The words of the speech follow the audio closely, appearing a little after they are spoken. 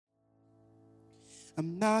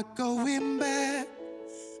I'm not going back,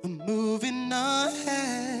 I'm moving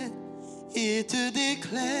ahead, here to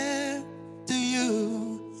declare to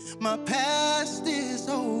you, my past is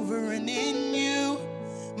over and in you,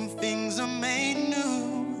 things are made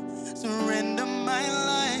new, surrender my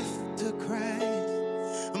life to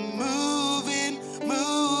Christ, I'm moving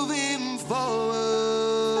forward.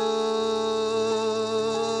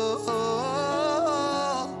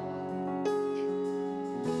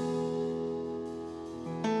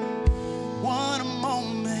 What a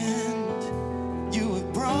moment you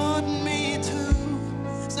have brought me to,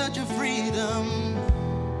 such a freedom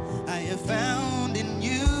I have found in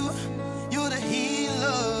you. You're the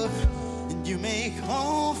healer, and you make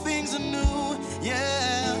all things anew.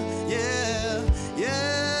 Yeah, yeah, yeah.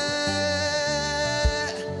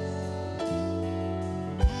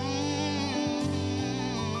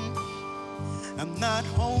 I'm not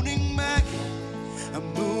holding back,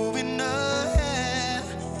 I'm moving ahead,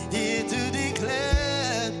 here to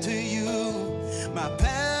declare to you, my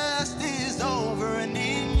past is over and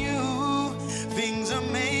in you, things are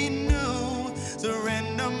made new,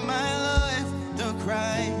 surrender my life to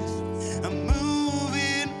Christ, I'm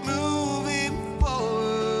moving forward.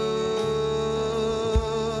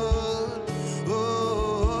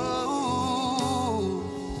 Oh.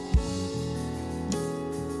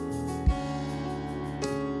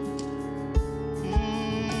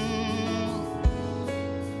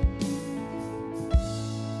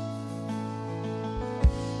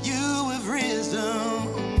 You have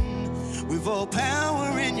risen with all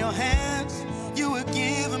power in your hands. You have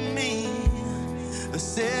given me a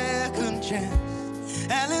second chance.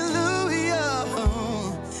 Hallelujah,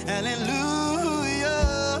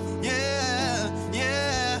 hallelujah, yeah,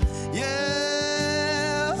 yeah,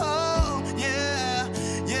 yeah, oh, yeah,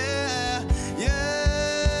 yeah, yeah.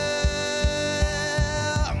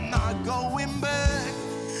 I'm not going back,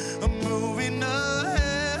 I'm moving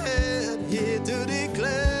ahead, here to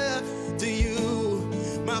declare to you,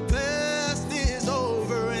 my past is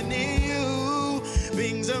over and in you,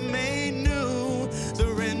 things are made new,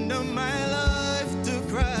 surrender my life to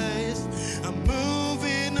Christ, I'm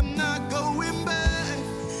moving, I'm not going back,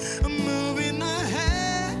 I'm moving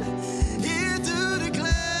ahead, here to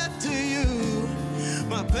declare to you,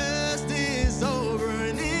 my past is over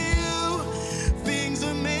and in you, things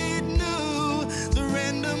are made new,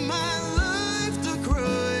 surrender my life to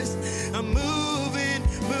Christ, I'm moving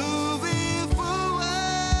forward.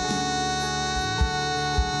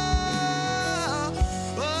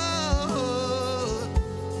 Oh,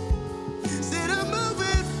 said I'm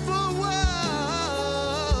moving forward.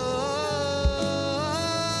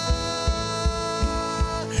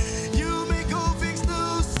 You make all things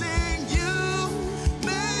new, sing you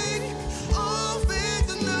make all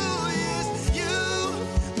things new, yes, you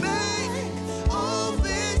make all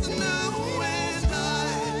things new, and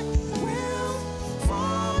I will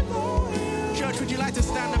follow you. Church, would you like to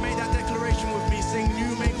stand and make that declaration with me? Sing,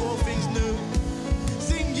 you make all things new.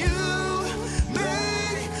 Sing, you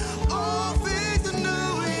make all things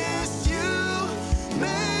new, yes, you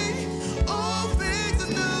make all things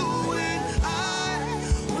new, and I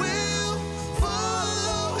will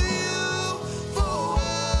follow you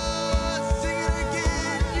forward. Sing it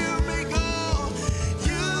again, you make all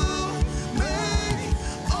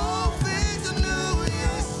things new,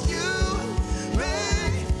 yes, you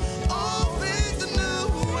make all things new,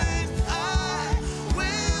 and I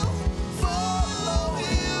will follow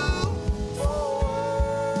you forward.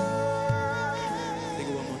 Sing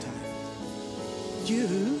it one more time.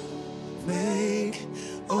 You make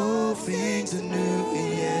all things new,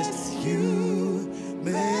 yes, you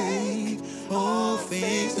make all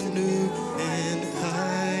things new, and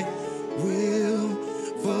I will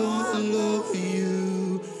follow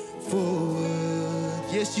you forward.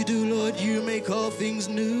 Yes, you do, Lord, you make all things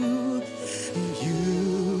new.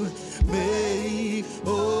 You make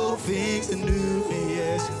all things new,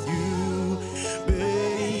 yes, you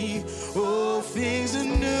make all things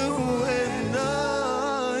new, and I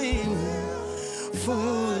will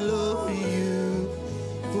follow you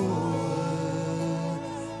forward.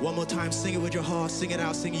 One more time, sing it with your heart, sing it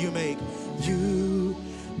out, sing you make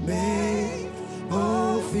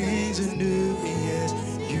all things new, yes,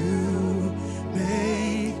 you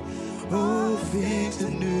make all things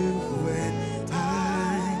new, and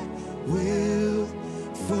I will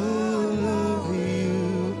follow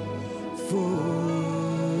you forward.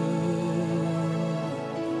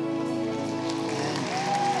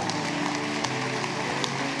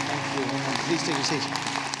 Please take your seat.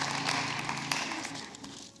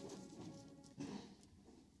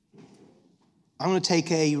 I'm going to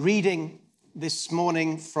take a reading this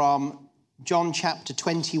morning from John chapter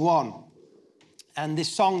 21. And this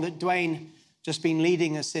song that Dwayne just been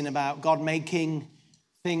leading us in about God making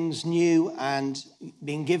things new and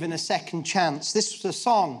being given a second chance. This was a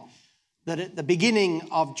song that at the beginning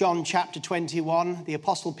of John chapter 21, the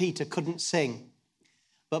Apostle Peter couldn't sing.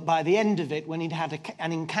 But by the end of it, when he'd had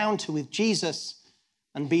an encounter with Jesus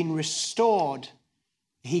and been restored,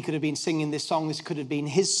 he could have been singing this song. This could have been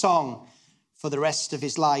his song for the rest of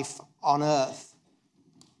his life on earth.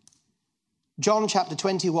 John chapter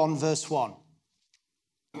 21, verse 1.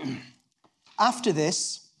 After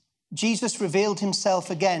this, Jesus revealed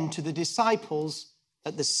himself again to the disciples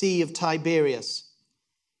at the Sea of Tiberias.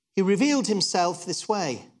 He revealed himself this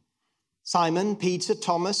way. Simon, Peter,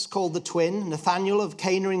 Thomas, called the twin, Nathanael of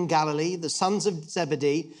Cana in Galilee, the sons of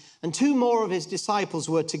Zebedee, and two more of his disciples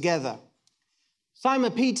were together.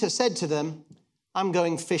 Simon Peter said to them, "I'm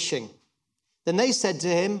going fishing." Then they said to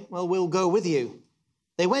him, "Well, we'll go with you."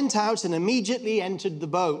 They went out and immediately entered the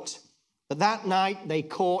boat, but that night they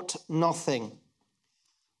caught nothing.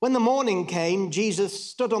 When the morning came, Jesus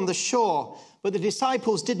stood on the shore, but the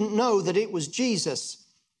disciples didn't know that it was Jesus.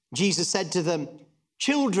 Jesus said to them,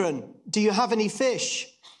 "Children, do you have any fish?"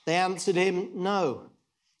 They answered him, "No."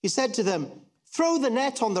 He said to them, "Throw the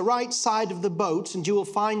net on the right side of the boat and you will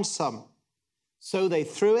find some." So they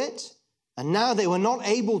threw it, and now they were not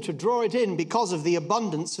able to draw it in because of the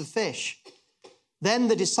abundance of fish. Then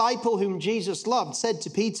the disciple whom Jesus loved said to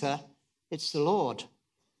Peter, "It's the Lord."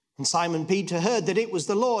 And Simon Peter heard that it was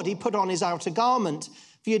the Lord. He put on his outer garment, for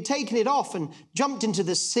he had taken it off, and jumped into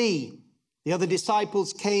the sea. The other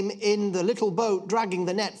disciples came in the little boat, dragging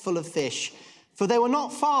the net full of fish, for they were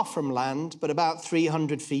not far from land, but about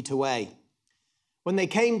 300 feet away. When they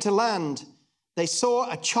came to land, they saw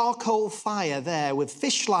a charcoal fire there with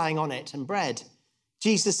fish lying on it and bread.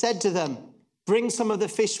 Jesus said to them, "Bring some of the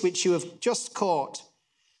fish which you have just caught."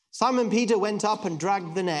 Simon Peter went up and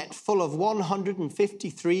dragged the net full of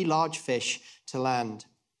 153 large fish to land.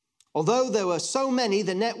 Although there were so many,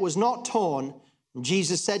 the net was not torn. And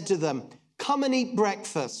Jesus said to them, "Come and eat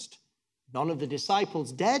breakfast." None of the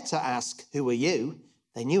disciples dared to ask, "Who are you?"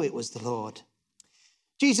 They knew it was the Lord.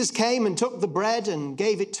 Jesus came and took the bread and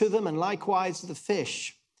gave it to them, and likewise the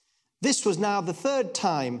fish. This was now the third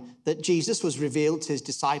time that Jesus was revealed to his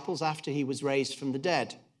disciples after he was raised from the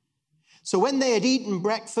dead. So when they had eaten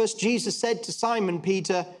breakfast, Jesus said to Simon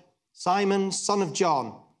Peter, "Simon, son of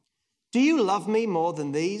John, do you love me more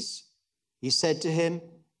than these?" He said to him,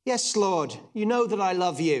 "Yes, Lord, you know that I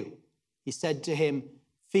love you." He said to him,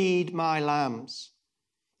 "Feed my lambs."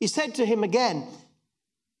 He said to him again,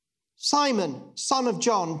 "Simon, son of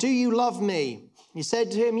John, do you love me?" He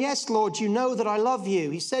said to him, "Yes, Lord, you know that I love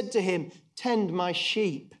you." He said to him, "Tend my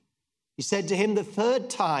sheep." He said to him the third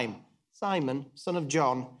time, "Simon, son of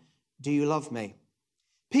John, do you love me?"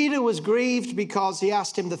 Peter was grieved because he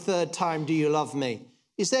asked him the third time, "Do you love me?"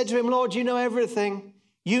 He said to him, "Lord, you know everything.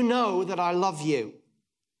 You know that I love you."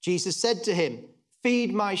 Jesus said to him,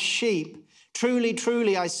 "Feed my sheep. Truly,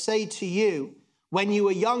 truly, I say to you, when you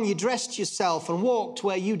were young, you dressed yourself and walked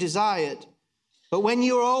where you desired. But when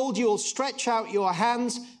you are old, you will stretch out your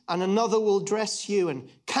hands and another will dress you and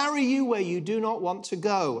carry you where you do not want to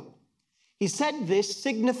go." He said this,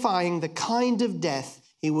 signifying the kind of death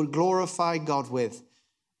he would glorify God with.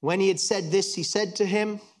 When he had said this, he said to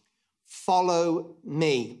him, "Follow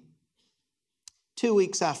me." 2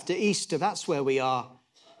 weeks after Easter, that's where we are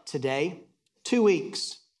today. 2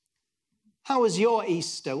 weeks. How was your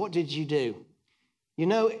Easter? What did you do? You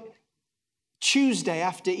know, Tuesday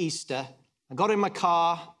after Easter, I got in my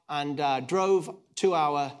car and drove to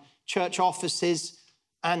our church offices,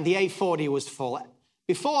 and the A40 was full.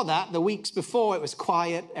 Before that, the weeks before, it was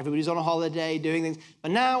quiet. Everybody's on a holiday doing things.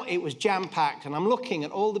 But now it was jam-packed, and I'm looking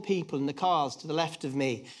at all the people in the cars to the left of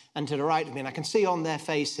me and to the right of me, and I can see on their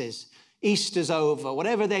faces, Easter's over.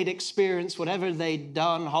 Whatever they'd experienced, whatever they'd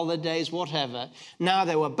done, holidays, whatever, now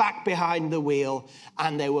they were back behind the wheel,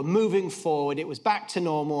 and they were moving forward. It was back to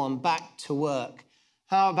normal and back to work.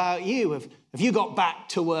 How about you? Have you got back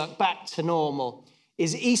to work, back to normal?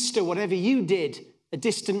 Is Easter, whatever you did, a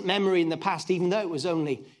distant memory in the past, even though it was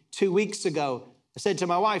only 2 weeks ago? I said to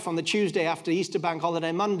my wife on the Tuesday after Easter Bank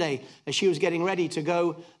Holiday Monday, as she was getting ready to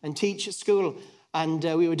go and teach at school, and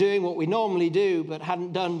we were doing what we normally do but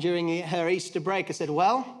hadn't done during her Easter break, I said,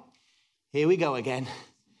 "Well, here we go again.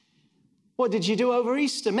 What did you do over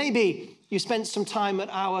Easter? Maybe you spent some time at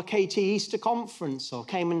our KT Easter conference or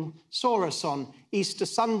came and saw us on Easter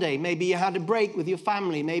Sunday. Maybe you had a break with your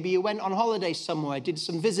family. Maybe you went on holiday somewhere, did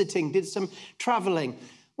some visiting, did some traveling.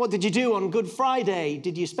 What did you do on Good Friday?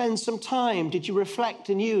 Did you spend some time? Did you reflect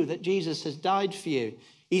anew that Jesus has died for you?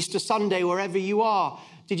 Easter Sunday, wherever you are,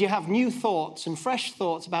 did you have new thoughts and fresh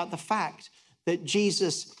thoughts about the fact that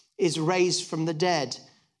Jesus is raised from the dead?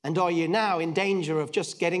 And are you now in danger of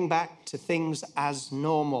just getting back to things as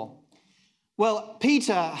normal? Well,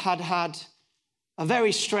 Peter had a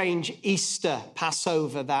very strange Easter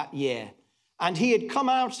Passover that year, and he had come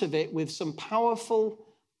out of it with some powerful,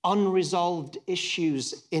 unresolved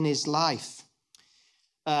issues in his life.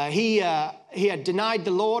 He had denied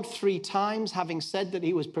the Lord 3 times, having said that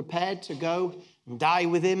he was prepared to go and die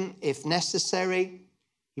with him if necessary.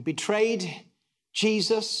 He betrayed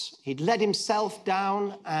Jesus. He'd let himself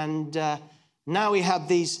down, and now he had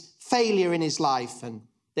these failure in his life, and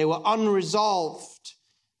they were unresolved.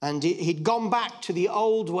 And he'd gone back to the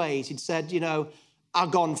old ways. He'd said,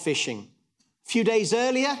 I've gone fishing. A few days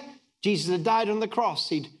earlier, Jesus had died on the cross.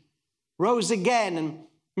 He'd rose again, and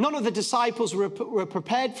none of the disciples were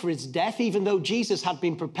prepared for his death, even though Jesus had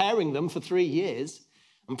been preparing them for 3 years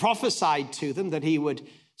and prophesied to them that he would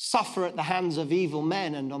suffer at the hands of evil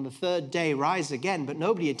men and on the 3rd day rise again. But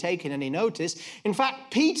nobody had taken any notice. In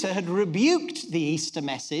fact, Peter had rebuked the Easter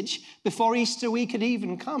message before Easter week had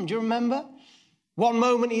even come. Do you remember? One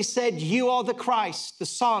moment he said, "You are the Christ, the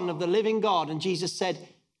Son of the living God." And Jesus said,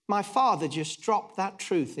 "My Father just dropped that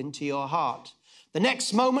truth into your heart." The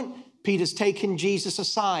next moment, Peter's taken Jesus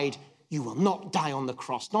aside. "You will not die on the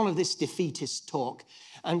cross." None of this defeatist talk.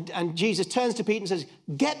 And Jesus turns to Peter and says,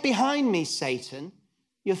 "Get behind me, Satan.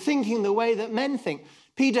 You're thinking the way that men think."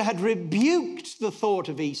 Peter had rebuked the thought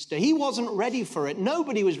of Easter. He wasn't ready for it.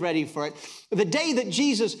 Nobody was ready for it. The day that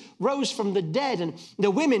Jesus rose from the dead and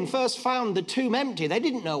the women first found the tomb empty, they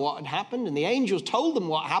didn't know what had happened, and the angels told them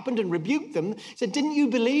what happened and rebuked them. Said, "Didn't you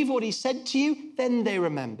believe what he said to you?" Then they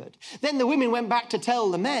remembered. Then the women went back to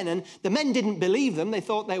tell the men, and the men didn't believe them. They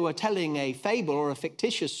thought they were telling a fable or a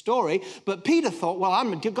fictitious story. But Peter thought, well,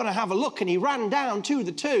 I'm going to have a look, and he ran down to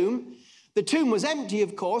the tomb. The tomb was empty,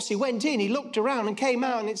 of course. He went in, he looked around and came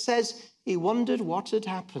out, and it says he wondered what had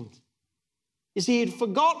happened. You see, he had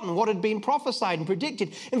forgotten what had been prophesied and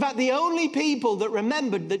predicted. In fact, the only people that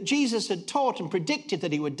remembered that Jesus had taught and predicted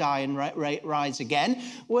that he would die and rise again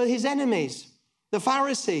were his enemies, the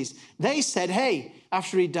Pharisees. They said, "Hey,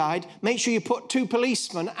 after he died, make sure you put 2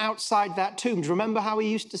 policemen outside that tomb." Do you remember how he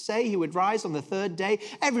used to say he would rise on the 3rd day?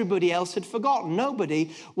 Everybody else had forgotten.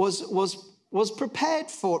 Nobody was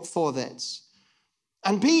prepared for this.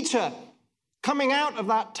 And Peter, coming out of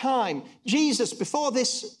that time, Jesus, before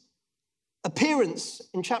this appearance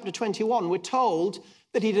in chapter 21, we're told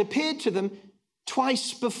that he'd appeared to them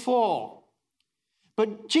twice before.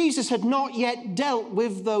 But Jesus had not yet dealt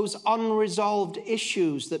with those unresolved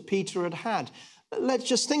issues that Peter had had. Let's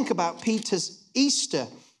just think about Peter's Easter.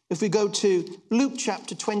 If we go to Luke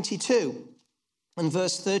chapter 22 and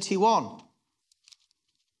verse 31.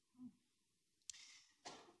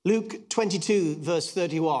 Luke 22, verse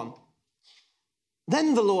 31.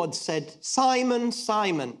 Then the Lord said, "Simon,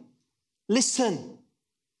 Simon, listen.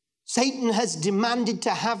 Satan has demanded to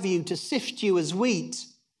have you, to sift you as wheat.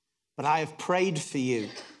 But I have prayed for you,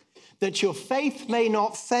 that your faith may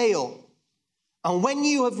not fail. And when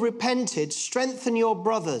you have repented, strengthen your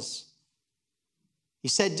brothers." He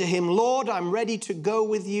said to him, "Lord, I'm ready to go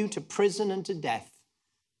with you to prison and to death."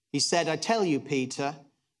 He said, "I tell you, Peter,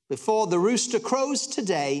 before the rooster crows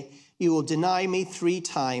today, you will deny me 3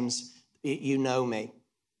 times that you know me."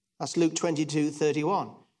 That's Luke 22,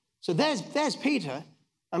 31. So there's Peter.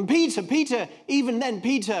 And Peter, even then,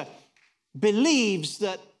 Peter believes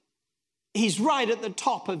that he's right at the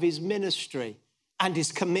top of his ministry and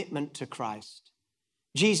his commitment to Christ.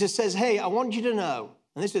 Jesus says, "Hey, I want you to know,"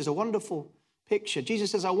 and this is a wonderful picture.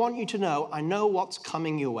 Jesus says, "I want you to know, I know what's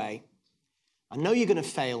coming your way. I know you're going to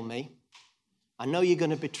fail me. I know you're going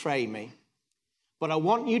to betray me, but I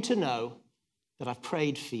want you to know that I've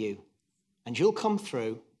prayed for you, and you'll come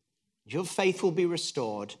through, your faith will be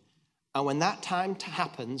restored, and when that time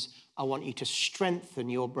happens, I want you to strengthen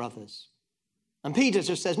your brothers." And Peter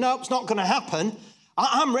just says, "No, it's not going to happen.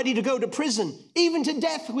 I'm ready to go to prison, even to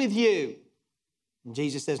death with you." And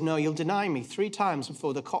Jesus says, "No, you'll deny me 3 times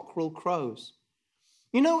before the cockerel crows."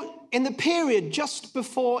 You know, in the period just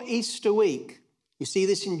before Easter week, you see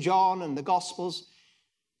this in John and the Gospels,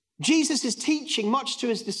 Jesus is teaching much to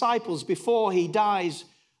his disciples before he dies,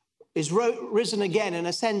 is risen again and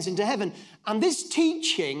ascends into heaven. And this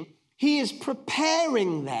teaching, he is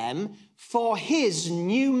preparing them for his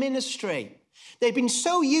new ministry. They'd been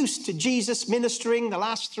so used to Jesus ministering the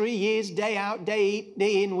last 3 years, day out, day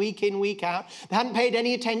in, week out. They hadn't paid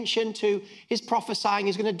any attention to his prophesying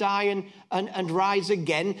he's going to die and rise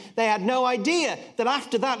again. They had no idea that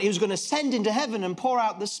after that he was going to ascend into heaven and pour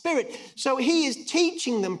out the Spirit. So he is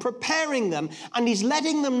teaching them, preparing them, and he's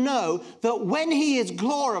letting them know that when he is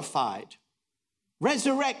glorified,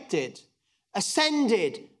 resurrected,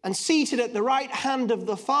 ascended, and seated at the right hand of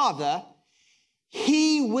the Father,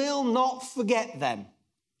 he will not forget them.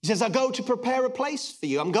 He says, I go to prepare a place for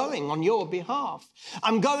you. I'm going on your behalf.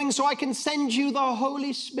 I'm going so I can send you the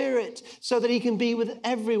Holy Spirit so that he can be with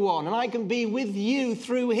everyone and I can be with you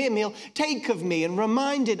through him. He'll take of me and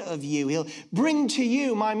remind it of you. He'll bring to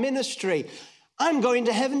you my ministry. I'm going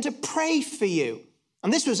to heaven to pray for you.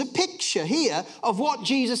 And this was a picture here of what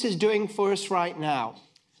Jesus is doing for us right now.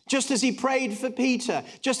 Just as he prayed for Peter,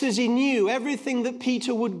 just as he knew everything that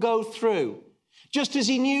Peter would go through, just as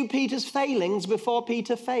he knew Peter's failings before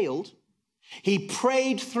Peter failed, he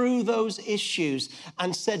prayed through those issues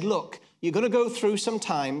and said, look, you're going to go through some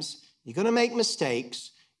times, you're going to make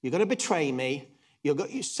mistakes, you're going to betray me,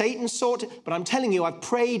 Satan sought it, but I'm telling you, I've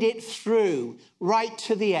prayed it through right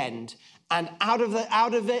to the end. And out of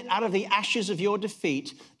the ashes of your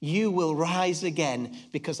defeat, you will rise again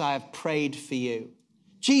because I have prayed for you.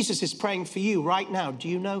 Jesus is praying for you right now. Do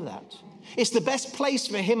you know that? It's the best place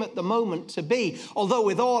for him at the moment to be. Although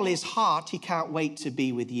with all his heart, he can't wait to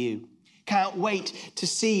be with you. Can't wait to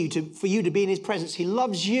see you, for you to be in his presence. He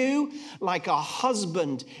loves you like a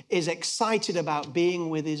husband is excited about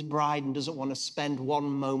being with his bride and doesn't want to spend one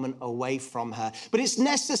moment away from her. But it's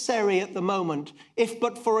necessary at the moment, if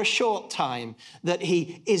but for a short time, that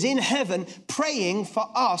he is in heaven praying for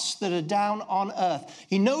us that are down on earth.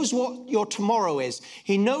 He knows what your tomorrow is.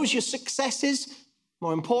 He knows your successes.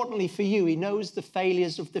 More importantly for you, he knows the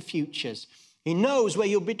failures of the futures. He knows where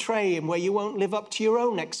you'll betray him, where you won't live up to your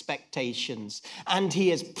own expectations. And he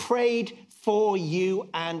has prayed for you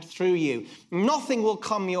and through you. Nothing will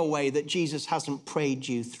come your way that Jesus hasn't prayed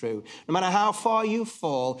you through. No matter how far you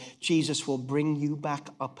fall, Jesus will bring you back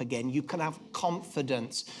up again. You can have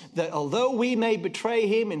confidence that although we may betray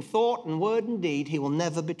him in thought and word and deed, he will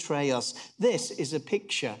never betray us. This is a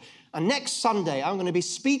picture. And next Sunday, I'm going to be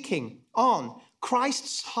speaking on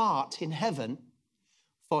Christ's heart in heaven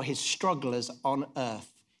for his strugglers on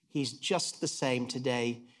earth. He's just the same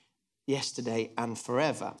today, yesterday, and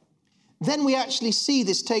forever. Then we actually see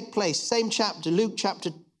this take place, same chapter, Luke chapter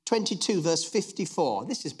 22, verse 54.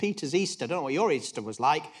 This is Peter's Easter. I don't know what your Easter was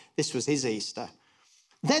like. This was his Easter.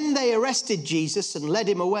 Then they arrested Jesus and led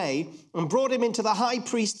him away and brought him into the high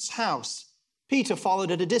priest's house. Peter followed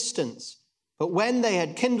at a distance. But when they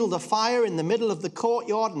had kindled a fire in the middle of the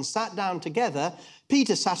courtyard and sat down together,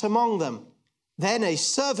 Peter sat among them. Then a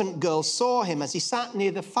servant girl saw him as he sat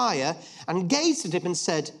near the fire and gazed at him and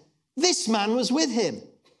said, "This man was with him."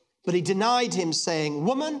 But he denied him, saying,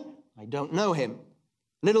 "Woman, I don't know him."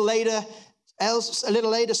 A little later,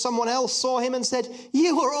 someone else saw him and said,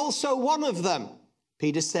 "You are also one of them."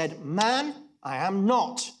 Peter said, "Man, I am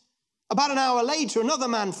not." About an hour later, another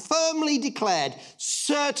man firmly declared,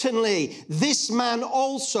 "Certainly this man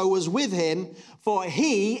also was with him, for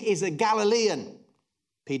he is a Galilean."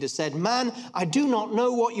 Peter said, "Man, I do not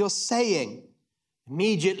know what you're saying."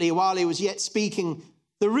 Immediately, while he was yet speaking,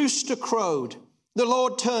 the rooster crowed. The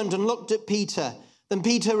Lord turned and looked at Peter. Then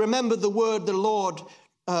Peter remembered the word the Lord,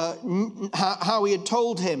 how he had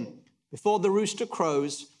told him, "Before the rooster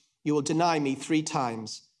crows, you will deny me 3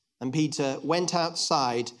 times." And Peter went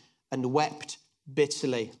outside and wept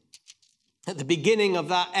bitterly. At the beginning of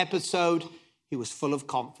that episode, he was full of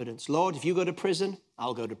confidence. Lord, if you go to prison,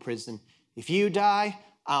 I'll go to prison. If you die,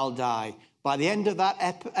 I'll die. By the end of that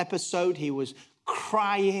episode, he was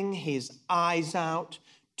crying his eyes out,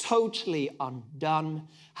 totally undone,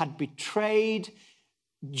 had betrayed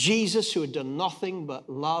Jesus, who had done nothing but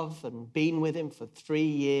love and been with him for 3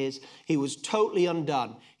 years. He was totally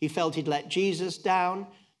undone. He felt he'd let Jesus down.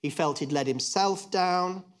 He felt he'd let himself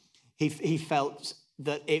down. He felt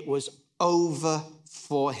that it was over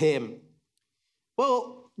for him.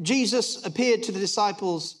 Well, Jesus appeared to the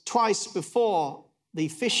disciples twice before the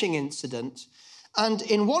fishing incident. And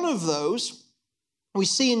in one of those, we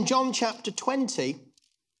see in John chapter 20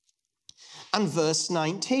 and verse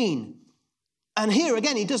 19. And here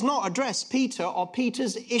again, he does not address Peter or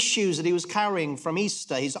Peter's issues that he was carrying from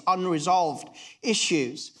Easter, his unresolved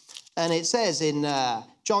issues. And it says in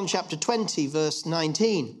John chapter 20, verse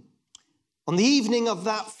 19, "On the evening of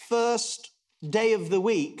that first day of the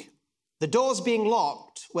week, the doors being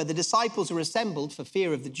locked, where the disciples were assembled for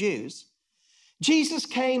fear of the Jews, Jesus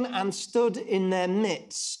came and stood in their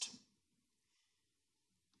midst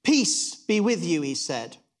 "Peace be with you," he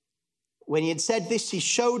said. When he had said this, he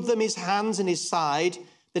showed them his hands and his side.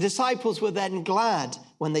 The disciples were then glad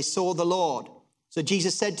when they saw the Lord. So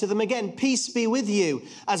Jesus said to them again, "Peace be with you.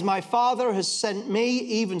 As my Father has sent me,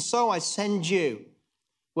 even so I send you."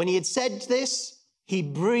 When he had said this, he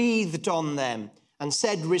breathed on them and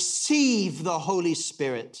said, "Receive the Holy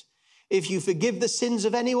Spirit. If you forgive the sins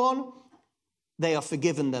of anyone, they are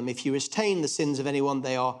forgiven them. If you retain the sins of anyone,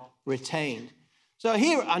 they are retained." So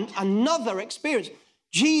here, another experience.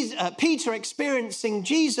 Peter experiencing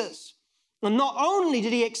Jesus. And not only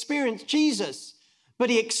did he experience Jesus, but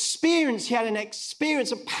he had an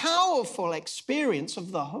experience, a powerful experience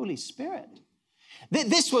of the Holy Spirit.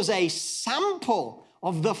 This was a sample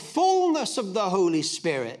of the fullness of the Holy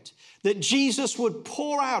Spirit that Jesus would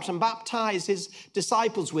pour out and baptize his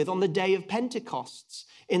disciples with on the day of Pentecost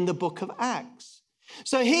in the book of Acts.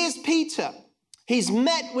 So here's Peter. He's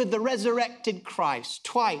met with the resurrected Christ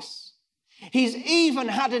twice. He's even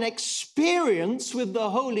had an experience with the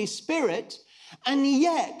Holy Spirit, and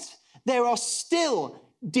yet there are still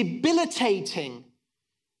debilitating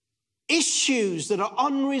issues that are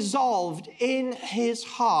unresolved in his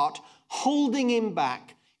heart, holding him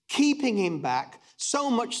back, keeping him back, so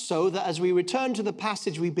much so that as we return to the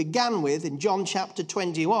passage we began with in John chapter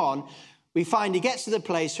 21, we find he gets to the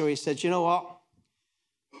place where he says, "You know what?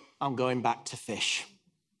 I'm going back to fish."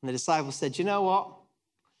 And the disciples said, "You know what?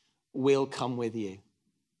 We'll come with you."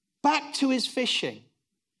 Back to his fishing.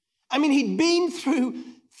 I mean, he'd been through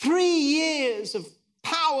 3 years of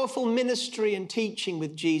powerful ministry and teaching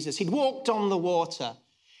with Jesus. He'd walked on the water.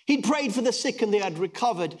 He'd prayed for the sick and they had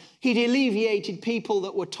recovered. He'd alleviated people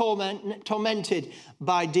that were tormented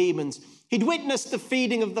by demons. He'd witnessed the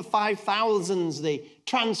feeding of the 5,000s, the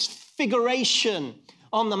transfiguration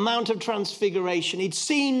on the Mount of Transfiguration. He'd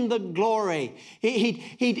seen the glory.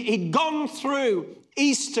 He'd gone through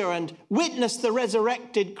Easter and witnessed the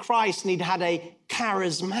resurrected Christ, and he'd had a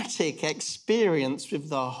charismatic experience with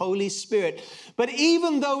the Holy Spirit. But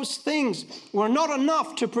even those things were not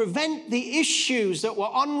enough to prevent the issues that were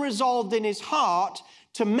unresolved in his heart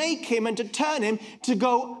to make him and to turn him to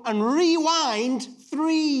go and rewind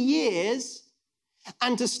 3 years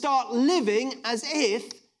and to start living as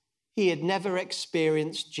if he had never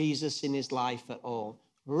experienced Jesus in his life at all.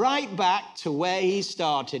 Right back to where he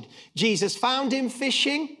started. Jesus found him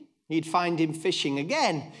fishing. He'd find him fishing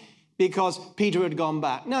again because Peter had gone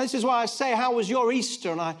back. Now, this is why I say, how was your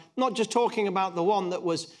Easter? And I'm not just talking about the one that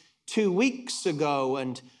was 2 weeks ago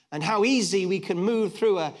and how easy we can move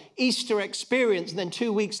through an Easter experience. And then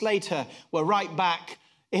 2 weeks later, we're right back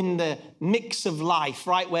in the mix of life,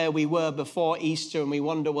 right where we were before Easter, and we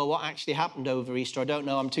wonder, well, what actually happened over Easter? I don't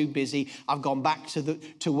know, I'm too busy. I've gone back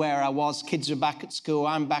to where I was. Kids are back at school,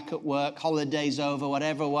 I'm back at work, holiday's over,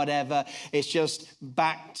 whatever. It's just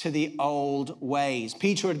back to the old ways.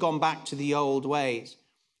 Peter had gone back to the old ways.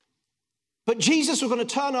 But Jesus was going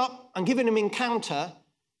to turn up and give him an encounter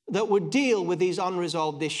that would deal with these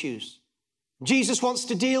unresolved issues. Jesus wants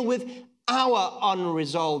to deal with our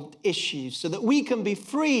unresolved issues so that we can be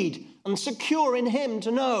freed and secure in him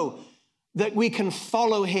to know that we can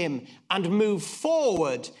follow him and move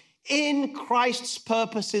forward in Christ's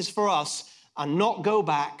purposes for us and not go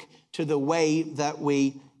back to the way that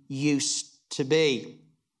we used to be.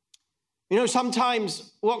 You know,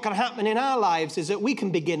 sometimes what can happen in our lives is that we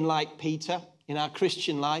can begin like Peter in our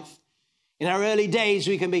Christian life. In our early days,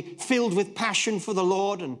 we can be filled with passion for the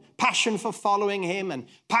Lord and passion for following him and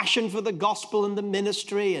passion for the gospel and the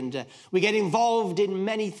ministry. And we get involved in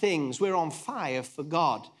many things. We're on fire for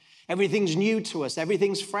God. Everything's new to us.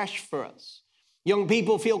 Everything's fresh for us. Young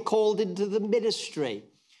people feel called into the ministry.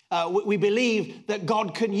 We believe that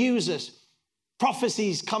God can use us.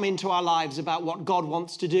 Prophecies come into our lives about what God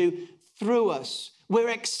wants to do through us.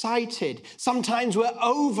 We're excited. Sometimes we're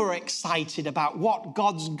overexcited about what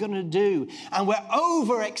God's going to do. And we're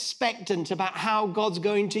over-expectant about how God's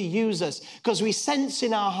going to use us because we sense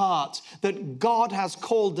in our hearts that God has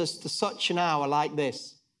called us to such an hour like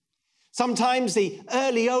this. Sometimes the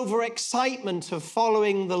early overexcitement of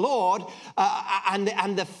following the Lord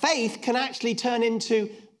and the faith can actually turn into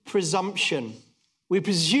presumption. We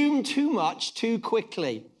presume too much too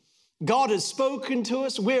quickly. God has spoken to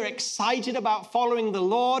us. We're excited about following the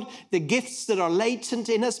Lord, the gifts that are latent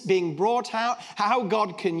in us being brought out, how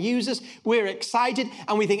God can use us. We're excited,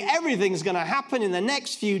 and we think everything's going to happen in the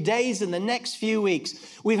next few days and the next few weeks.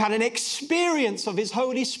 We've had an experience of his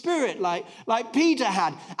Holy Spirit like Peter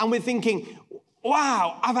had, and we're thinking,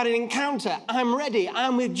 wow, I've had an encounter. I'm ready.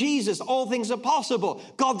 I'm with Jesus. All things are possible.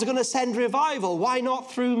 God's going to send revival. Why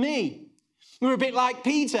not through me? We're a bit like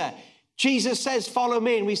Peter. Jesus says, follow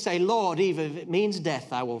me. And we say, Lord, even if it means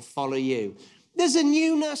death, I will follow you. There's a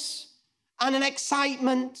newness and an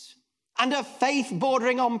excitement and a faith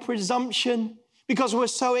bordering on presumption because we're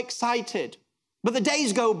so excited. But the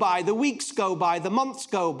days go by, the weeks go by, the months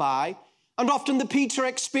go by, and often the Peter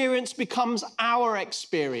experience becomes our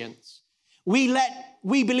experience. We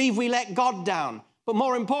believe we let God down, but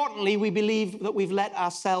more importantly, we believe that we've let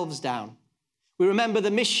ourselves down. We remember the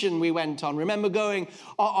mission we went on, remember going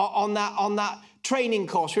on that training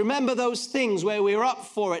course, remember those things where we were up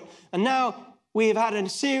for it, and now we've had a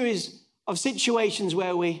series of situations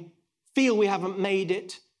where we feel we haven't made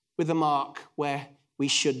it with the mark where we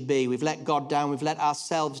should be. We've let God down, we've let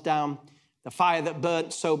ourselves down. The fire that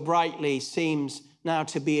burnt so brightly seems now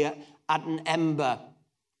to be at an ember.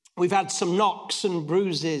 We've had some knocks and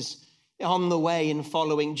bruises on the way in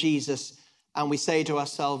following Jesus, and we say to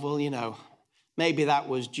ourselves, well, maybe that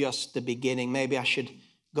was just the beginning. Maybe I should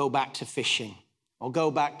go back to fishing or go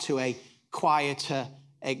back to a quieter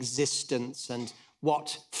existence. And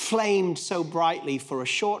what flamed so brightly for a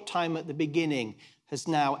short time at the beginning has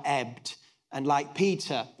now ebbed. And like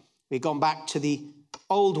Peter, we've gone back to the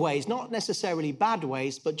old ways, not necessarily bad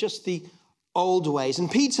ways, but just the old ways. And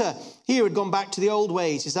Peter here had gone back to the old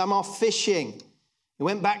ways. He said, I'm off fishing. He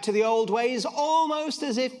went back to the old ways almost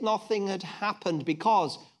as if nothing had happened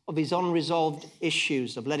because of his unresolved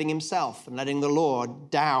issues of letting himself and letting the Lord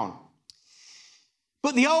down.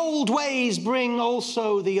 But the old ways bring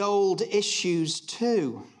also the old issues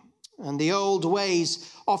too. And the old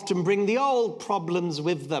ways often bring the old problems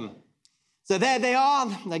with them. So there they are,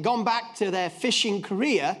 they've gone back to their fishing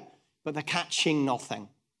career, but they're catching nothing.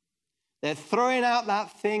 They're throwing out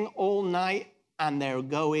that thing all night and they're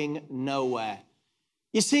going nowhere.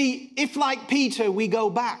 You see, if like Peter, we go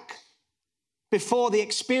back before the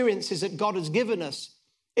experiences that God has given us,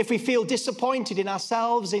 if we feel disappointed in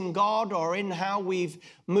ourselves, in God, or in how we've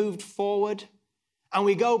moved forward, and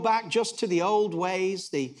we go back just to the old ways,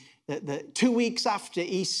 the 2 weeks after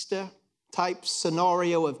Easter type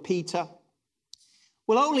scenario of Peter,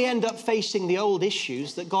 we'll only end up facing the old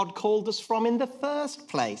issues that God called us from in the first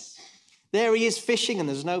place. There he is fishing and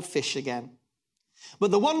there's no fish again.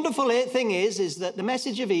 But the wonderful thing is that the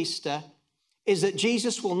message of Easter is that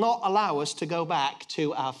Jesus will not allow us to go back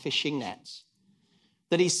to our fishing nets.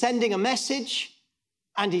 That he's sending a message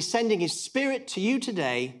and he's sending his Spirit to you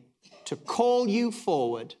today to call you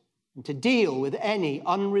forward and to deal with any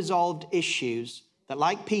unresolved issues that,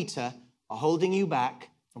 like Peter, are holding you back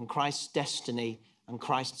from Christ's destiny and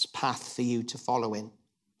Christ's path for you to follow in.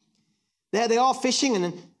 There they are fishing,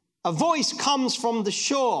 and a voice comes from the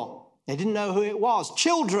shore. They didn't know who it was.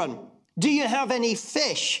 Children, do you have any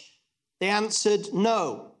fish? They answered,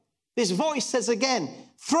 no. This voice says again,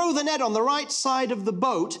 throw the net on the right side of the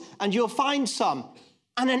boat and you'll find some.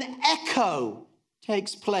 And an echo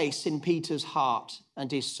takes place in Peter's heart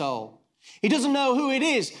and his soul. He doesn't know who it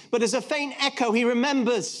is, but as a faint echo, he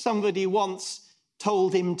remembers somebody once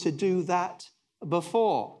told him to do that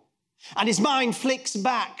before. And his mind flicks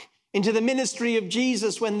back into the ministry of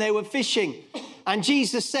Jesus when they were fishing. And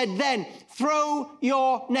Jesus said then, throw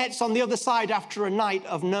your nets on the other side after a night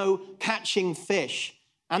of no catching fish.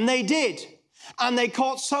 And they did. And they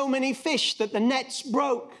caught so many fish that the nets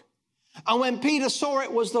broke. And when Peter saw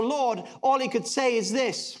it was the Lord, all he could say is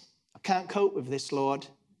this, I can't cope with this, Lord.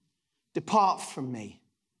 Depart from me.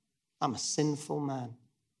 I'm a sinful man.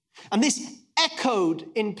 And this echoed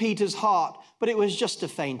in Peter's heart, but it was just a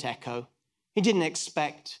faint echo. He didn't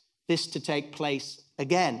expect this to take place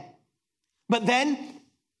again. But then,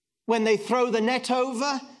 when they throw the net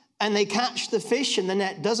over and they catch the fish and the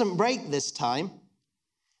net doesn't break this time,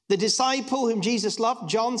 the disciple whom Jesus loved,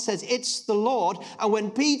 John, says, it's the Lord. And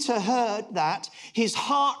when Peter heard that, his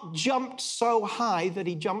heart jumped so high that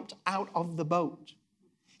he jumped out of the boat.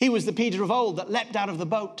 He was the Peter of old that leapt out of the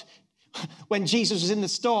boat when Jesus was in the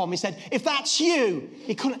storm. He said, if that's you,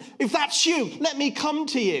 let me come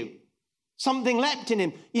to you. Something leapt in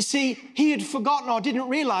him. You see, he had forgotten or didn't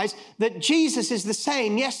realize that Jesus is the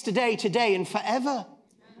same yesterday, today, and forever.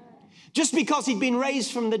 Just because he'd been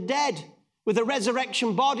raised from the dead with a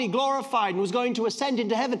resurrection body glorified and was going to ascend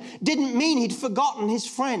into heaven didn't mean he'd forgotten his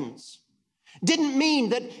friends. Didn't mean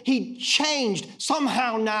that he'd changed.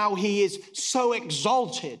 Somehow now he is so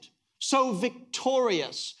exalted, so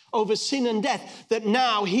victorious over sin and death that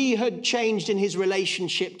now he had changed in his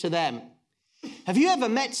relationship to them. Have you ever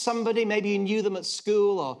met somebody, maybe you knew them at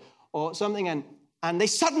school or something, and they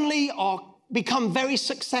suddenly become very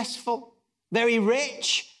successful, very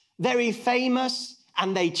rich, very famous,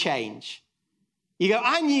 and they change? You go,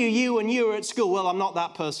 I knew you when you were at school. Well, I'm not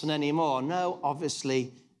that person anymore. No,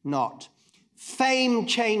 obviously not. Fame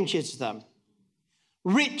changes them.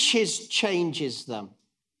 Riches changes them.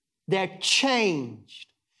 They're changed.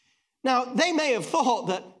 Now, they may have thought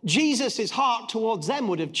that Jesus' heart towards them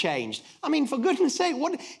would have changed. I mean, for goodness sake,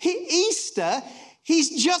 Easter,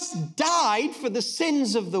 he's just died for the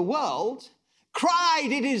sins of the world, cried,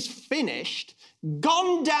 "It is finished,"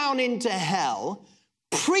 gone down into hell,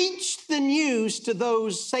 preached the news to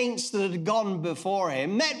those saints that had gone before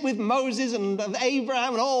him, met with Moses and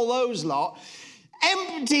Abraham and all those lot,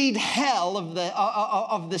 emptied hell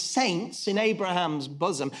of the saints in Abraham's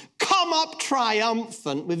bosom, come up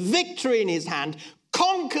triumphant with victory in his hand,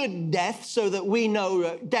 conquered death so that we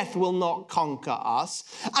know death will not conquer us,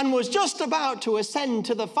 and was just about to ascend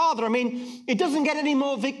to the Father. I mean, it doesn't get any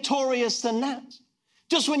more victorious than that.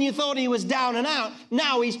 Just when you thought he was down and out,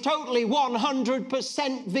 now he's totally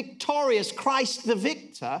 100% victorious, Christ the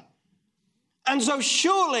victor. And so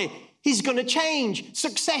surely he's going to change.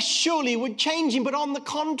 Success surely would change him, but on the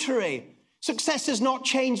contrary, success has not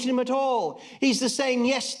changed him at all. He's the same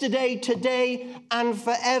yesterday, today, and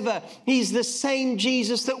forever. He's the same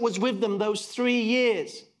Jesus that was with them those 3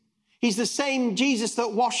 years. He's the same Jesus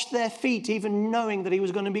that washed their feet, even knowing that he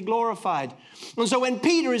was going to be glorified. And so when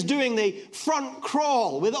Peter is doing the front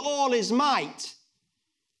crawl with all his might,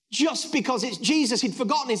 just because it's Jesus, he'd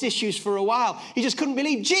forgotten his issues for a while. He just couldn't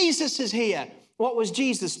believe Jesus is here. What was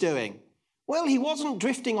Jesus doing? Well, he wasn't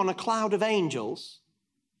drifting on a cloud of angels.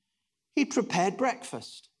 He prepared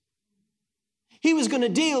breakfast. He was going to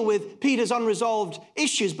deal with Peter's unresolved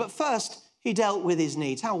issues, but first he dealt with his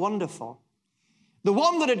needs. How wonderful. The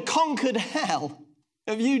one that had conquered hell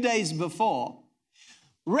a few days before,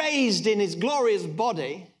 raised in his glorious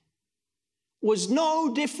body, was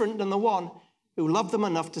no different than the one who loved them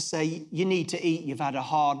enough to say, "You need to eat, you've had a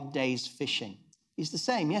hard day's fishing." He's the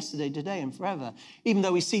same yesterday, today, and forever. Even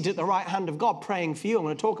though he's seated at the right hand of God praying for you. I'm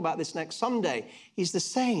going to talk about this next Sunday. He's the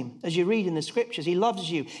same as you read in the scriptures. He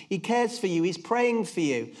loves you. He cares for you. He's praying for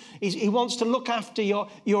you. He wants to look after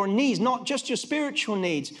your needs, not just your spiritual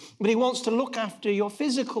needs, but he wants to look after your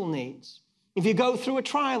physical needs. If you go through a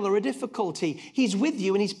trial or a difficulty, he's with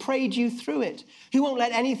you and he's prayed you through it. He won't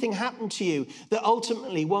let anything happen to you that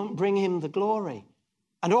ultimately won't bring him the glory.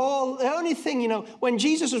 And the only thing, when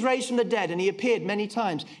Jesus was raised from the dead and he appeared many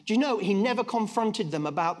times, do you know he never confronted them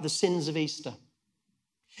about the sins of Easter?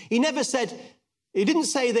 He didn't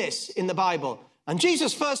say this in the Bible. And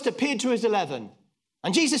Jesus first appeared to his 11.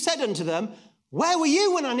 And Jesus said unto them, "Where were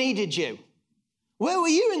you when I needed you? Where were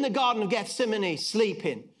you in the Garden of Gethsemane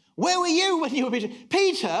sleeping? Where were you when you were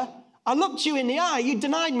Peter, I looked you in the eye. You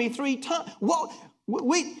denied me 3 times.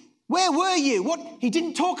 Where were you?" He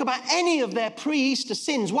didn't talk about any of their pre-Easter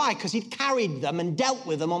sins. Why? Because he'd carried them and dealt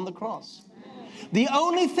with them on the cross. The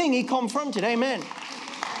only thing he confronted, amen.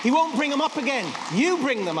 He won't bring them up again. You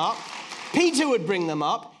bring them up. Peter would bring them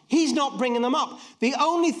up. He's not bringing them up. The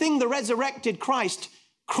only thing the resurrected Christ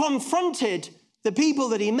confronted the people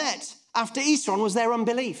that he met after Easter on was their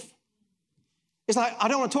unbelief. It's like, I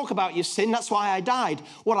don't want to talk about your sin. That's why I died.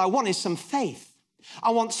 What I want is some faith.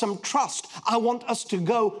 I want some trust. I want us to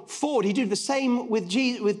go forward. He did the same with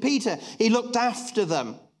Peter. He looked after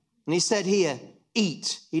them. And he said here,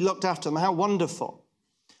 eat. He looked after them. How wonderful.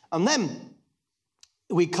 And then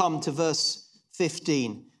we come to verse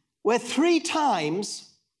 15, where 3 times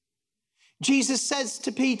Jesus says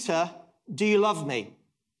to Peter, "Do you love me?"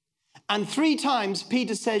 And 3 times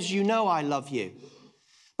Peter says, "You know I love you."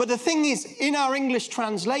 But the thing is, in our English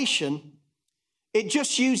translation, it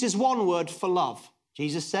just uses one word for love.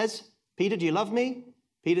 Jesus says, "Peter, do you love me?"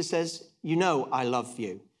 Peter says, "You know I love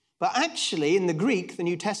you." But actually, in the Greek, the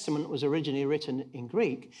New Testament was originally written in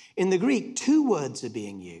Greek. In the Greek, 2 words are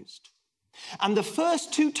being used. And the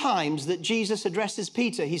first 2 times that Jesus addresses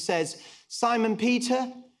Peter, he says, "Simon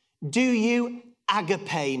Peter, do you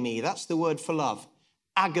agape me?" That's the word for love.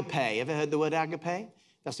 Agape. Ever heard the word agape?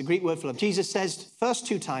 That's the Greek word for love. Jesus says, first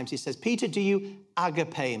 2 times, he says, "Peter, do you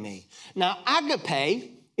agape me?" Now,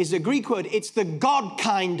 agape is a Greek word. It's the God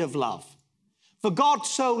kind of love. For God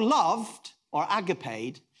so loved, or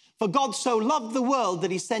agaped, for God so loved the world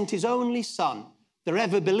that he sent his only son, that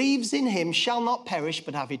whoever believes in him shall not perish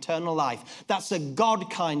but have eternal life. That's a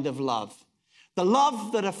God kind of love. The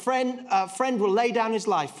love that a friend will lay down his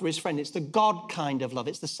life for his friend. It's the God kind of love.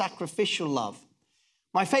 It's the sacrificial love.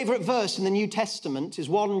 My favorite verse in the New Testament is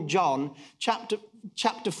 1 John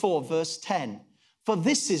chapter 4, verse 10. For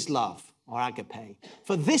this is love, or agape.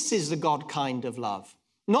 For this is the God kind of love.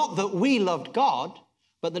 Not that we loved God,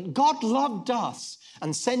 but that God loved us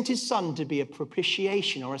and sent his son to be a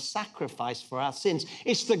propitiation or a sacrifice for our sins.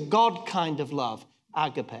 It's the God kind of love,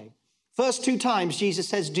 agape. First two times, Jesus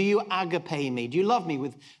says, do you agape me? Do you love me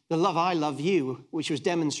with the love I love you, which was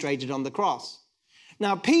demonstrated on the cross?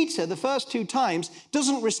 Now, Peter, the first two times,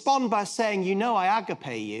 doesn't respond by saying, you know I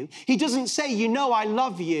agape you. He doesn't say, you know I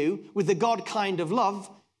love you with the God kind of love,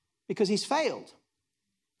 because he's failed.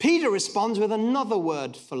 Peter responds with another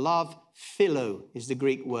word for love. Philo is the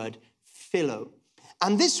Greek word, philo.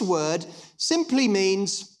 And this word simply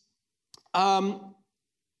means a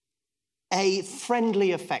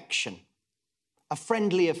friendly affection. A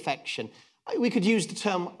friendly affection. We could use the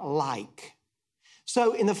term like.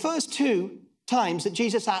 So in the first two times that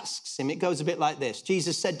Jesus asks him, it goes a bit like this.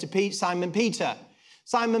 Jesus said to Simon Peter,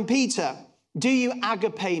 Simon Peter, do you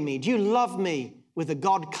agape me? Do you love me with a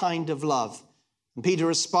God kind of love? And Peter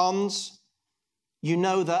responds, you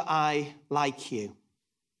know that I like you.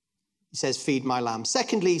 He says, feed my lamb.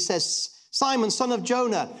 Secondly, he says, Simon, son of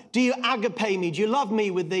Jonah, do you agape me? Do you love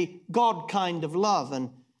me with the God kind of love? And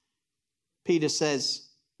Peter says,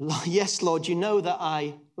 yes, Lord, you know that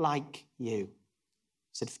I like you.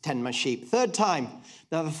 He said, tend my sheep. Third time.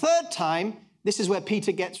 Now, the third time, this is where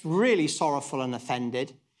Peter gets really sorrowful and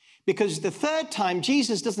offended, because the third time,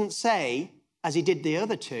 Jesus doesn't say, as he did the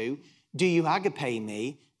other two, do you agape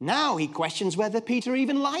me? Now he questions whether Peter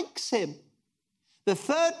even likes him. The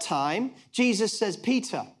third time, Jesus says,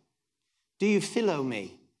 Peter, do you philo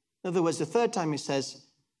me? In other words, the third time he says,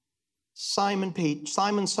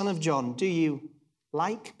 Simon, son of John, do you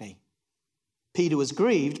like me? Peter was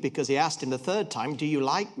grieved because he asked him the third time, do you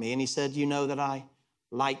like me? And he said, you know that I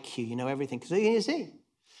like you. You know everything. Because you see,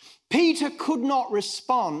 Peter could not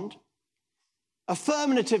respond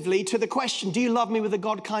affirmatively to the question, do you love me with a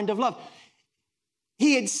God kind of love?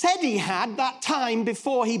 He had said he had that time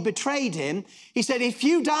before he betrayed him. He said, if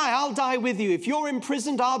you die, I'll die with you. If you're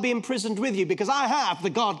imprisoned, I'll be imprisoned with you because I have the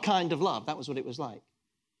God kind of love. That was what it was like.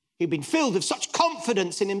 He'd been filled with such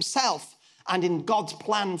confidence in himself and in God's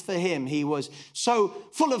plan for him. He was so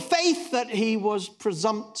full of faith that he was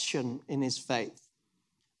presumption in his faith.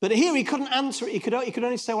 But here he couldn't answer it. He could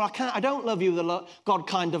only say, well, I don't love you with a God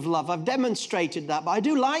kind of love. I've demonstrated that, but I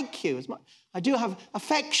do like you. I do have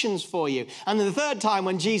affections for you. And the third time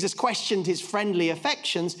when Jesus questioned his friendly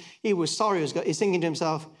affections, he was sorry. He's thinking to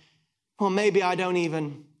himself, well, maybe I don't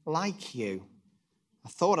even like you. I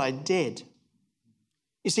thought I did.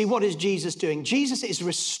 You see, what is Jesus doing? Jesus is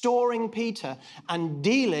restoring Peter and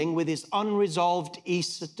dealing with his unresolved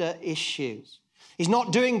Easter issues. He's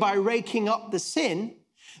not doing by raking up the sin,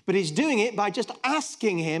 but he's doing it by just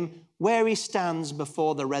asking him where he stands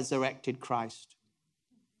before the resurrected Christ.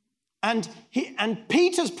 And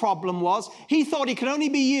Peter's problem was he thought he could only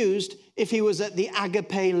be used if he was at the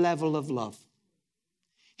agape level of love.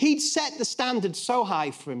 He'd set the standard so high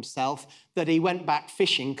for himself that he went back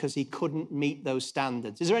fishing because he couldn't meet those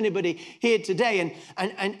standards. Is there anybody here today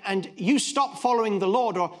and you stop following the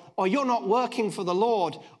Lord, or you're not working for the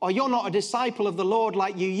Lord, or you're not a disciple of the Lord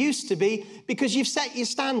like you used to be because you've set your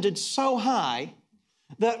standards so high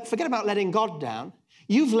that, forget about letting God down,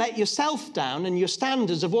 you've let yourself down and your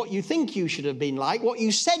standards of what you think you should have been like, what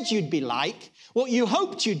you said you'd be like, what you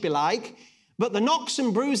hoped you'd be like. But the knocks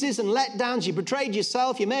and bruises and letdowns, you betrayed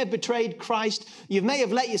yourself, you may have betrayed Christ, you may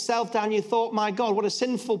have let yourself down, you thought, my God, what a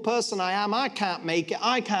sinful person I am, I can't make it,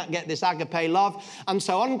 I can't get this agape love. And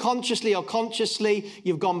so unconsciously or consciously,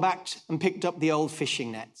 you've gone back and picked up the old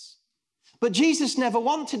fishing nets. But Jesus never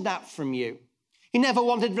wanted that from you. He never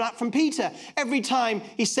wanted that from Peter. Every time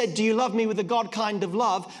he said, do you love me with a God kind of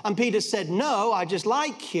love? And Peter said, no, I just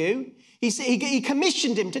like you. He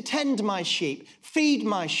commissioned him to tend my sheep, feed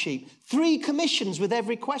my sheep. 3 commissions with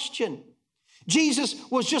every question. Jesus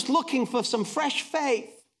was just looking for some fresh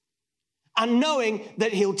faith and knowing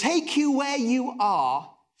that he'll take you where you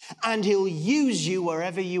are and he'll use you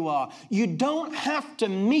wherever you are. You don't have to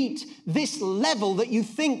meet this level that you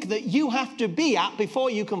think that you have to be at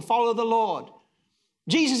before you can follow the Lord.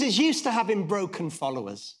 Jesus is used to having broken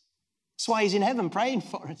followers. That's why he's in heaven praying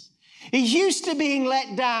for us. He's used to being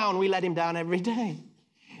let down. We let him down every day.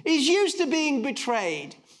 He's used to being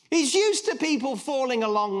betrayed. He's used to people falling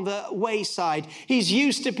along the wayside. He's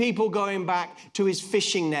used to people going back to his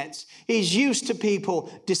fishing nets. He's used to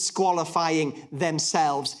people disqualifying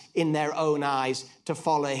themselves in their own eyes to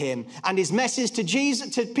follow him. And his message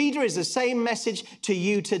to Peter is the same message to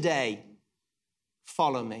you today.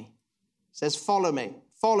 Follow me. He says, follow me,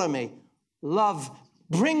 follow me. Love,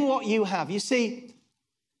 bring what you have. You see,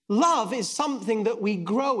 love is something that we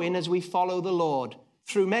grow in as we follow the Lord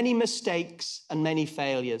through many mistakes and many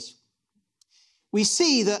failures. we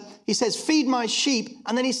see that he says, feed my sheep.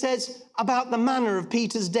 And then he says about the manner of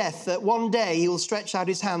Peter's death, that one day he will stretch out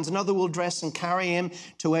his hands, another will dress and carry him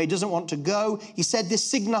to where he doesn't want to go. He said this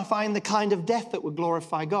signifying the kind of death that would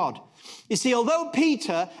glorify God. You see, although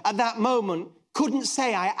Peter at that moment couldn't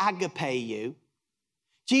say, I agape you,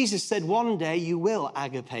 Jesus said, one day you will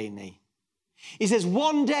agape me. He says,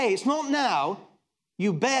 one day, it's not now,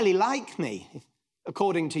 you barely like me,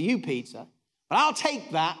 according to you, Peter, but I'll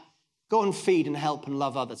take that. Go and feed and help and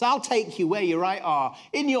love others. I'll take you where you right are.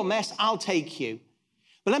 In your mess, I'll take you.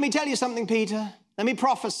 But let me tell you something, Peter. Let me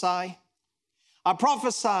prophesy. I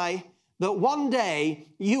prophesy that one day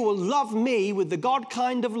you will love me with the God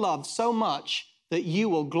kind of love so much that you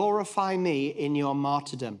will glorify me in your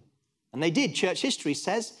martyrdom. And they did. Church history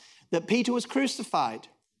says that Peter was crucified.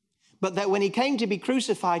 But that when he came to be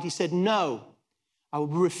crucified, he said, no, I will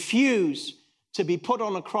refuse to be put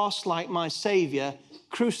on a cross like my Savior.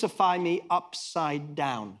 Crucify me upside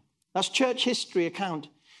down. That's church history account.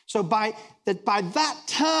 So by that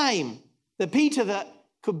time, the Peter that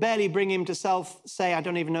could barely bring himself say, I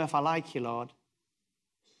don't even know if I like you, Lord,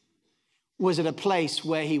 was at a place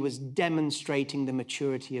where he was demonstrating the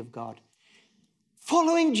maturity of God.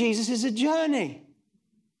 Following Jesus is a journey.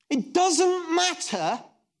 It doesn't matter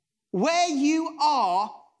where you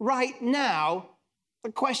are right now.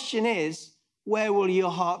 The question is, where will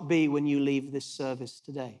your heart be when you leave this service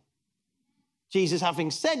today? Jesus,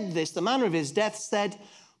 having said this, the manner of his death said,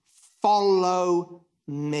 follow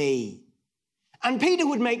me. And Peter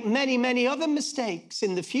would make many, many other mistakes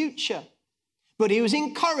in the future. But he was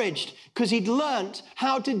encouraged because he'd learnt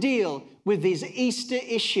how to deal with these Easter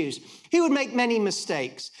issues. He would make many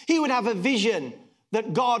mistakes. He would have a vision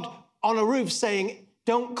that God on a roof saying,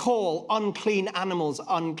 don't call unclean animals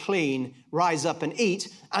unclean, rise up and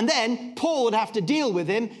eat. And then Paul would have to deal with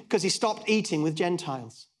him because he stopped eating with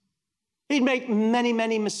Gentiles. He'd make many,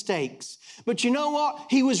 many mistakes. But you know what?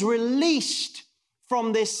 He was released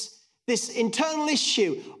from this internal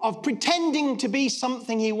issue of pretending to be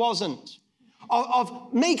something he wasn't,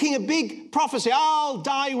 of making a big prophecy, I'll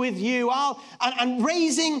die with you, and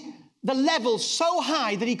raising the level so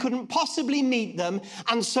high that he couldn't possibly meet them,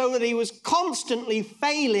 and so that he was constantly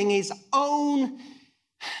failing his own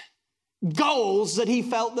goals that he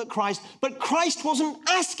felt that but Christ wasn't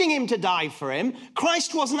asking him to die for him.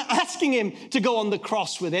 Christ wasn't asking him to go on the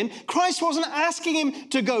cross with him. Christ wasn't asking him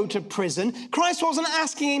to go to prison. Christ wasn't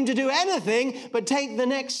asking him to do anything but take the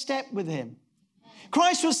next step with him.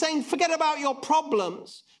 Christ was saying, forget about your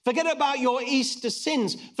problems. Forget about your Easter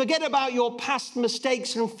sins. Forget about your past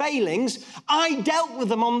mistakes and failings. I dealt with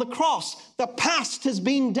them on the cross. The past has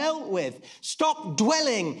been dealt with. Stop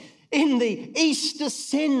dwelling in the Easter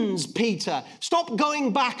sins, Peter. Stop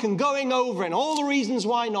going back and going over and all the reasons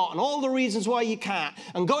why not and all the reasons why you can't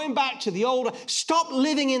and going back to the old. Stop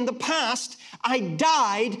living in the past. I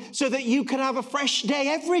died so that you could have a fresh day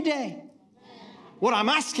every day. What I'm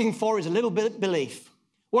asking for is a little bit of belief.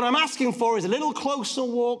 What I'm asking for is a little closer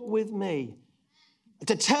walk with me.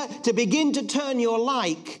 To begin to turn your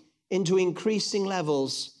like into increasing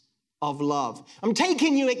levels of love. I'm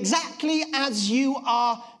taking you exactly as you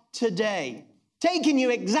are today. Taking you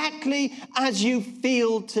exactly as you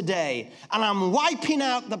feel today. And I'm wiping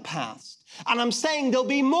out the past. And I'm saying there'll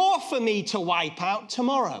be more for me to wipe out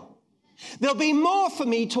tomorrow. There'll be more for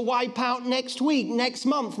me to wipe out next week, next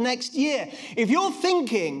month, next year. If you're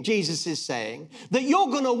thinking, Jesus is saying, that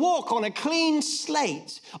you're going to walk on a clean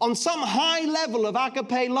slate, on some high level of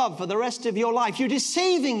agape love for the rest of your life, you're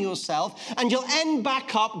deceiving yourself and you'll end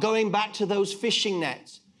back up going back to those fishing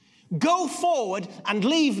nets. Go forward and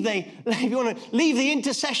leave the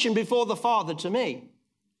intercession before the Father to me.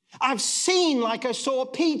 I've seen, like I saw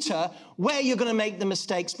Peter, where you're going to make the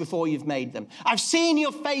mistakes before you've made them. I've seen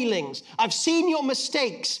your failings. I've seen your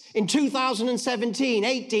mistakes in 2017,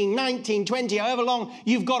 18, 19, 20, however long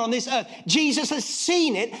you've got on this earth. Jesus has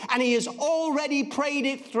seen it and he has already prayed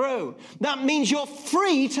it through. That means you're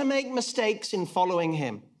free to make mistakes in following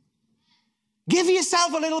him. Give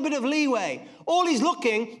yourself a little bit of leeway. All he's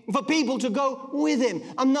looking for people to go with him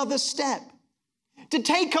another step. To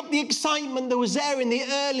take up the excitement that was there in the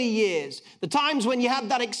early years, the times when you had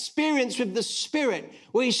that experience with the Spirit,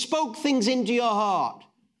 where he spoke things into your heart.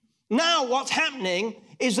 Now what's happening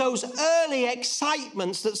is those early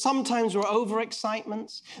excitements that sometimes were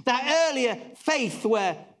overexcitements, that earlier faith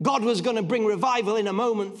where God was going to bring revival in a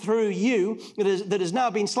moment through you that has now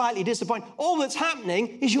been slightly disappointed. All that's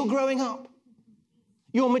happening is you're growing up.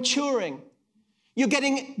 You're maturing. You're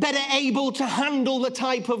getting better able to handle the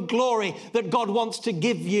type of glory that God wants to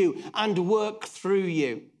give you and work through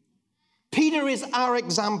you. Peter is our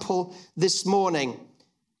example this morning.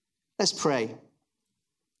 Let's pray.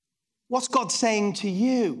 What's God saying to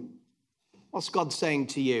you? What's God saying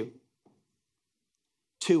to you?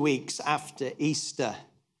 2 weeks after Easter,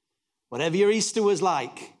 whatever your Easter was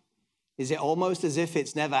like, is it almost as if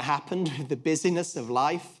it's never happened with the busyness of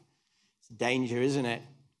life? It's a danger, isn't it?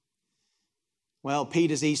 Well,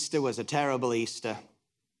 Peter's Easter was a terrible Easter.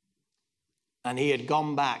 And he had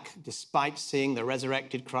gone back, despite seeing the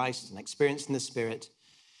resurrected Christ and experiencing the Spirit.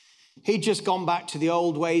 He'd just gone back to the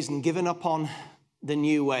old ways and given up on the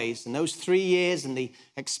new ways. And those 3 years and the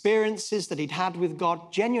experiences that he'd had with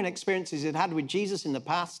God, genuine experiences he'd had with Jesus in the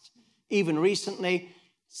past, even recently,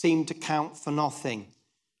 seemed to count for nothing.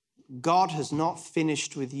 God has not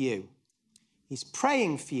finished with you. He's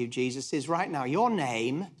praying for you, Jesus is right now. Your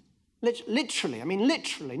name,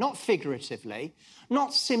 literally, not figuratively,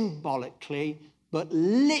 not symbolically, but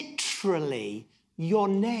literally, your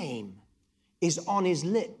name is on his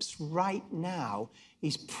lips right now.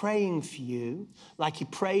 He's praying for you like he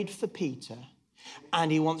prayed for Peter,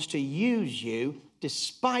 and he wants to use you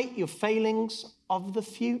despite your failings of the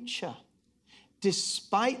future,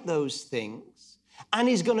 despite those things. And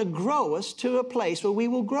he's going to grow us to a place where we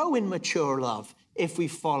will grow in mature love if we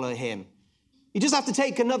follow him. You just have to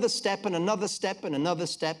take another step and another step and another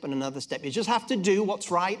step and another step. You just have to do what's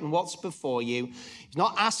right and what's before you. He's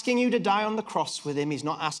not asking you to die on the cross with him. He's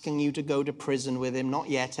not asking you to go to prison with him, not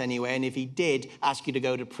yet anyway. And if he did ask you to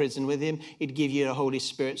go to prison with him, he'd give you the Holy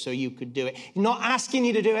Spirit so you could do it. He's not asking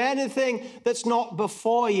you to do anything that's not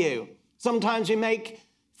before you. Sometimes we make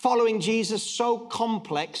following Jesus so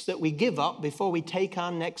complex that we give up before we take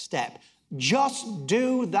our next step. Just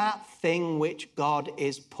do that thing which God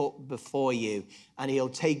is put before you, and he'll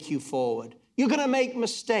take you forward. You're going to make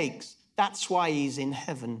mistakes. That's why he's in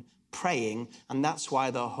heaven praying, and that's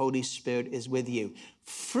why the Holy Spirit is with you.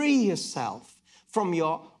 Free yourself from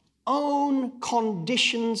your own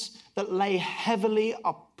conditions that lay heavily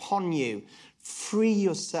upon you. Free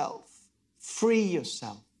yourself. Free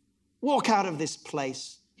yourself. Walk out of this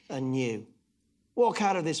place anew. Walk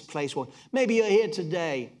out of this place. Maybe you're here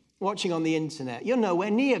today watching on the internet. You're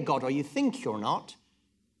nowhere near God, or you think you're not,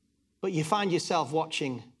 but you find yourself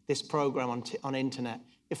watching this program on internet.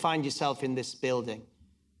 You find yourself in this building.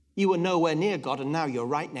 You were nowhere near God, and now you're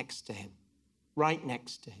right next to him. Right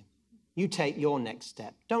next to him. You take your next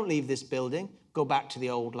step. Don't leave this building. Go back to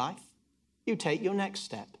the old life. You take your next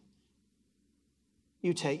step.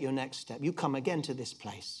 You take your next step. You come again to this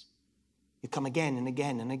place. You come again and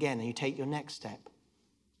again and again, and you take your next step.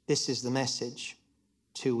 This is the message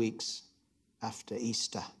 2 weeks after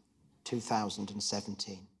Easter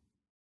 2017.